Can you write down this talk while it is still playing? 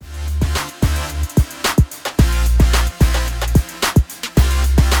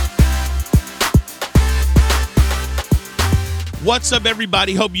What's up,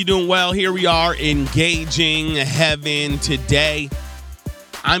 everybody? Hope you're doing well. Here we are, Engaging Heaven today.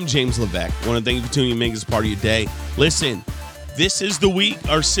 I'm James Levesque. I want to thank you for tuning in and making this part of your day. Listen, this is the week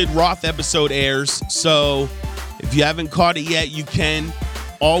our Sid Roth episode airs, so if you haven't caught it yet, you can.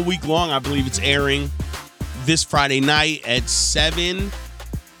 All week long, I believe it's airing this Friday night at 7.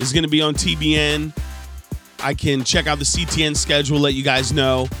 It's going to be on TBN. I can check out the CTN schedule, let you guys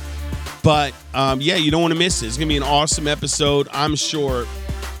know. But, you don't want to miss it. It's going to be an awesome episode. I'm sure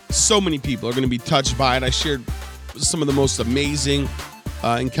so many people are going to be touched by it. I shared some of the most amazing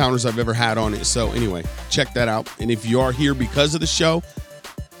encounters I've ever had on it. So, anyway, check that out. And if you are here because of the show,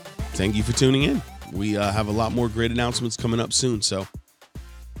 thank you for tuning in. We have a lot more great announcements coming up soon. So,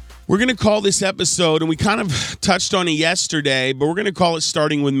 we're going to call this episode, and we kind of touched on it yesterday, but we're going to call it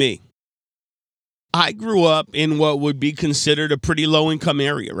Starting With Me. I grew up in what would be considered a pretty low-income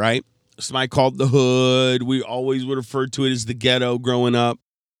area, right? Somebody called the hood. We always would refer to it as the ghetto growing up.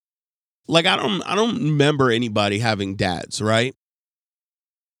 Like, I don't remember anybody having dads, right?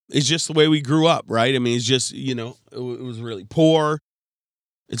 It's just the way we grew up, right? I mean, it's just, it was really poor.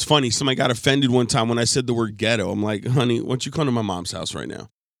 It's funny. Somebody got offended one time when I said the word ghetto. I'm like, honey, why don't you come to my mom's house right now?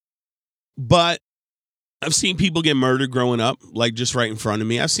 But I've seen people get murdered growing up, like just right in front of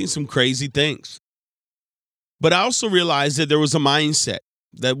me. I've seen some crazy things. But I also realized that there was a mindset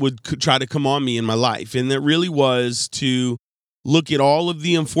that would try to come on me in my life. And that really was to look at all of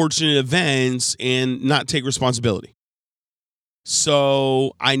the unfortunate events and not take responsibility.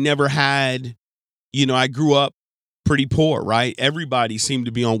 So I never had, I grew up pretty poor, right? Everybody seemed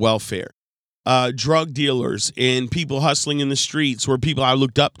to be on welfare. Drug dealers and people hustling in the streets were people I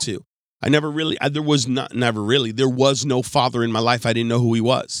looked up to. There was no father in my life. I didn't know who he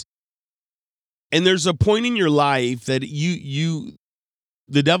was. And there's a point in your life that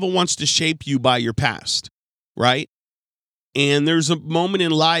the devil wants to shape you by your past, right? And there's a moment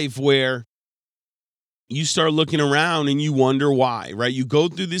in life where you start looking around and you wonder why, right? You go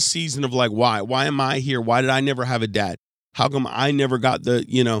through this season of like, why? Why am I here? Why did I never have a dad? How come I never got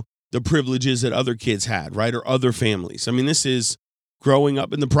the privileges that other kids had, right? Or other families. I mean, this is growing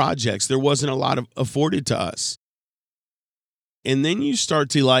up in the projects. There wasn't a lot of afforded to us. And then you start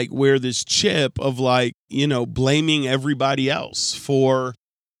to like wear this chip of like, blaming everybody else for,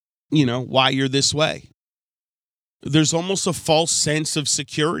 why you're this way. There's almost a false sense of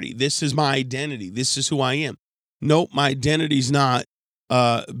security. This is my identity. This is who I am. Nope, my identity's not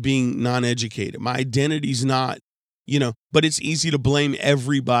being non-educated. My identity's not, but it's easy to blame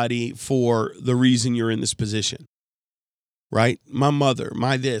everybody for the reason you're in this position, right? My mother,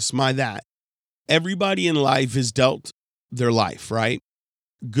 my this, my that. Everybody in life is dealt their life, right?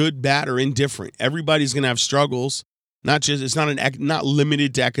 Good, bad, or indifferent. Everybody's going to have struggles. It's not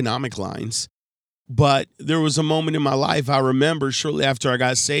limited to economic lines. But there was a moment in my life, I remember shortly after I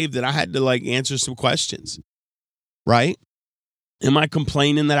got saved, that I had to like answer some questions, right? Am I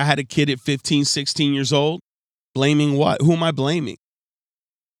complaining that I had a kid at 15, 16 years old? Blaming what? Who am I blaming?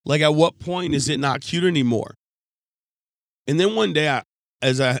 Like, at what point is it not cute anymore? And then one day,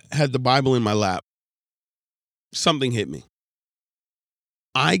 as I had the Bible in my lap, something hit me.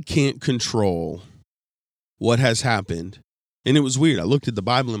 I can't control what has happened. And it was weird. I looked at the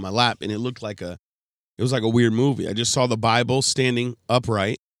Bible in my lap and it was like a weird movie. I just saw the Bible standing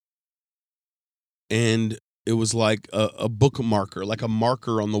upright. And it was like a book marker, like a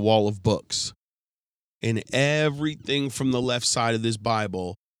marker on the wall of books. And everything from the left side of this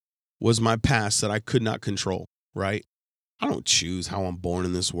Bible was my past that I could not control, right? I don't choose how I'm born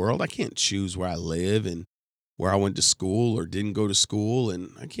in this world. I can't choose where I live and where I went to school or didn't go to school.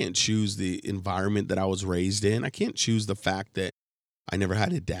 And I can't choose the environment that I was raised in. I can't choose the fact that I never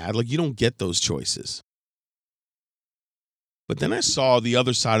had a dad. Like, you don't get those choices. But then I saw the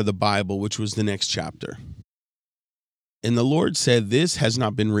other side of the Bible, which was the next chapter. And the Lord said, this has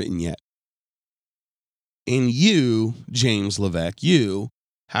not been written yet. And you, James Levesque, you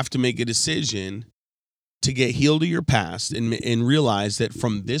have to make a decision to get healed of your past and realize that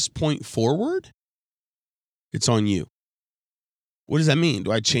from this point forward, it's on you. What does that mean?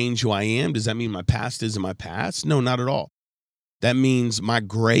 Do I change who I am? Does that mean my past isn't my past? No, not at all. That means my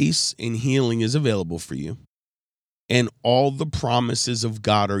grace and healing is available for you. And all the promises of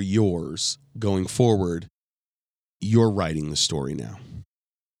God are yours going forward. You're writing the story now.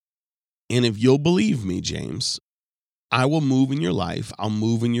 And if you'll believe me, James, I will move in your life. I'll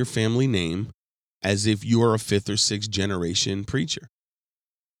move in your family name as if you are a 5th or 6th generation preacher.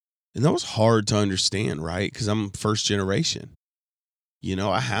 And that was hard to understand, right? Because I'm first generation.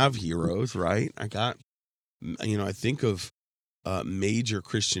 I have heroes, right? I think of major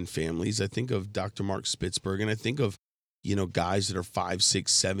Christian families. I think of Dr. Mark Spitzberg, and I think of guys that are 5,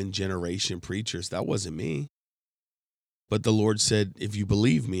 6, 7 generation preachers. That wasn't me. But the Lord said, if you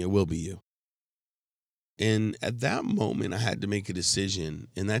believe me, it will be you. And at that moment, I had to make a decision.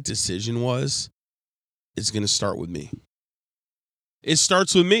 And that decision was, it's going to start with me. It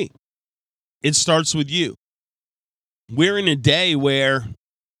starts with me. It starts with you. We're in a day where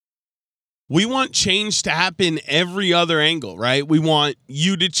we want change to happen every other angle, right? We want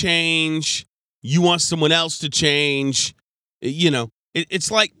you to change. You want someone else to change.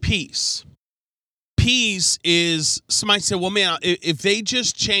 It's like peace. Peace is, somebody said, well, man, if they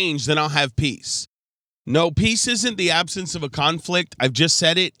just change, then I'll have peace. No, peace isn't the absence of a conflict. I've just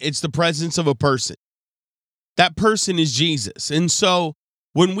said it. It's the presence of a person. That person is Jesus. And so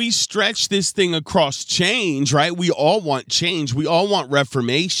when we stretch this thing across change, right, we all want change. We all want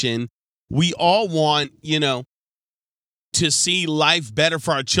reformation. We all want, to see life better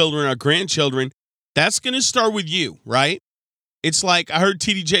for our children, our grandchildren. That's going to start with you, right? It's like I heard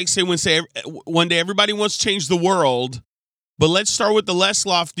T.D. Jakes say one day, everybody wants to change the world, but let's start with the less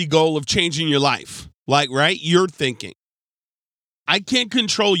lofty goal of changing your life. Like, right? You're thinking. I can't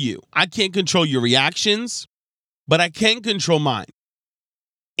control you. I can't control your reactions, but I can control mine.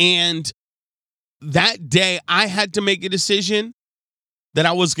 And that day, I had to make a decision that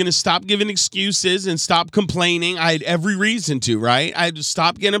I was going to stop giving excuses and stop complaining. I had every reason to, right? I had to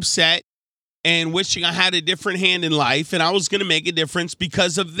stop getting upset and wishing I had a different hand in life, and I was going to make a difference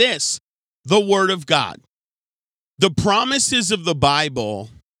because of this, the Word of God. The promises of the Bible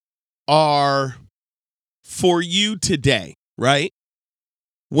are for you today, right?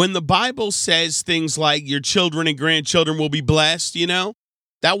 When the Bible says things like your children and grandchildren will be blessed,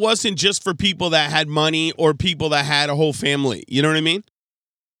 that wasn't just for people that had money or people that had a whole family. You know what I mean?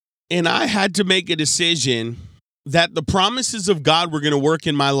 And I had to make a decision that the promises of God were going to work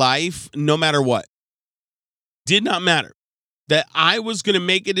in my life no matter what. Did not matter. That I was going to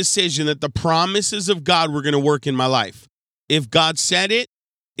make a decision that the promises of God were going to work in my life. If God said it,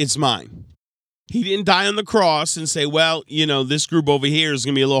 it's mine. He didn't die on the cross and say, well, this group over here is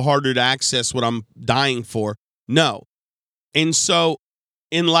going to be a little harder to access what I'm dying for. No. And so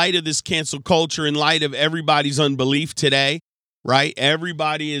in light of this cancel culture, in light of everybody's unbelief today, right?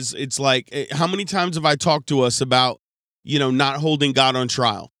 Everybody it's like, how many times have I talked to us about, not holding God on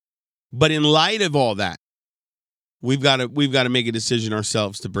trial? But in light of all that, we've got to make a decision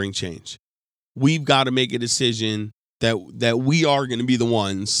ourselves to bring change. We've got to make a decision that we are going to be the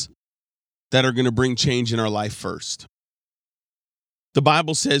ones that are going to bring change in our life first. The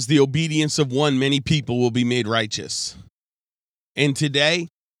Bible says the obedience of one, many people will be made righteous. And today,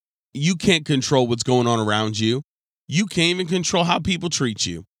 you can't control what's going on around you. You can't even control how people treat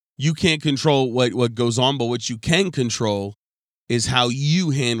you. You can't control what goes on, but what you can control is how you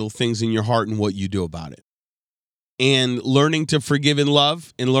handle things in your heart and what you do about it. And learning to forgive and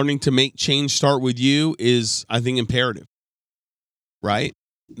love and learning to make change start with you is, I think, imperative, right?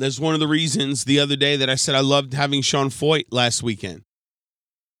 That's one of the reasons the other day that I said I loved having Sean Foyt last weekend.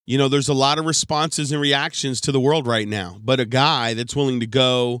 There's a lot of responses and reactions to the world right now, but a guy that's willing to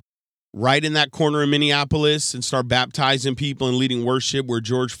go right in that corner in Minneapolis and start baptizing people and leading worship where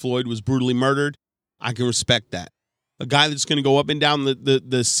George Floyd was brutally murdered, I can respect that. A guy that's going to go up and down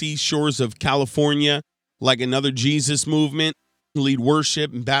the seashores of California like another Jesus movement, lead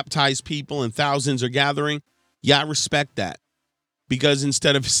worship and baptize people and thousands are gathering. Yeah, I respect that. Because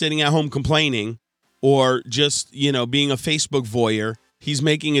instead of sitting at home complaining or just, being a Facebook voyeur, he's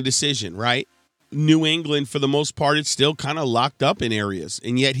making a decision, right? New England, for the most part, it's still kind of locked up in areas.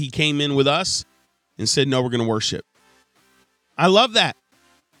 And yet he came in with us and said, no, we're going to worship. I love that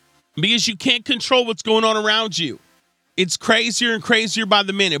because you can't control what's going on around you. It's crazier and crazier by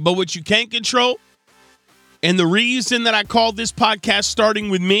the minute. But what you can't control, and the reason that I called this podcast Starting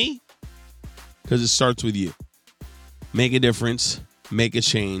With Me, because it starts with you. Make a difference. Make a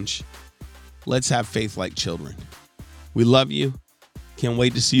change. Let's have faith like children. We love you. Can't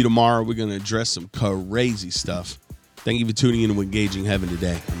wait to see you tomorrow. We're going to address some crazy stuff. Thank you for tuning in to Engaging Heaven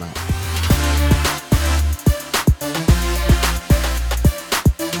today. I'm out.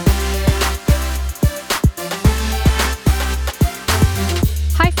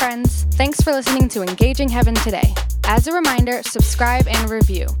 Hi, friends. Thanks for listening to Engaging Heaven today. As a reminder, subscribe and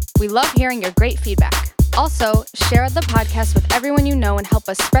review. We love hearing your great feedback. Also, share the podcast with everyone you know and help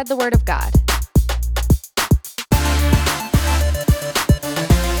us spread the word of God.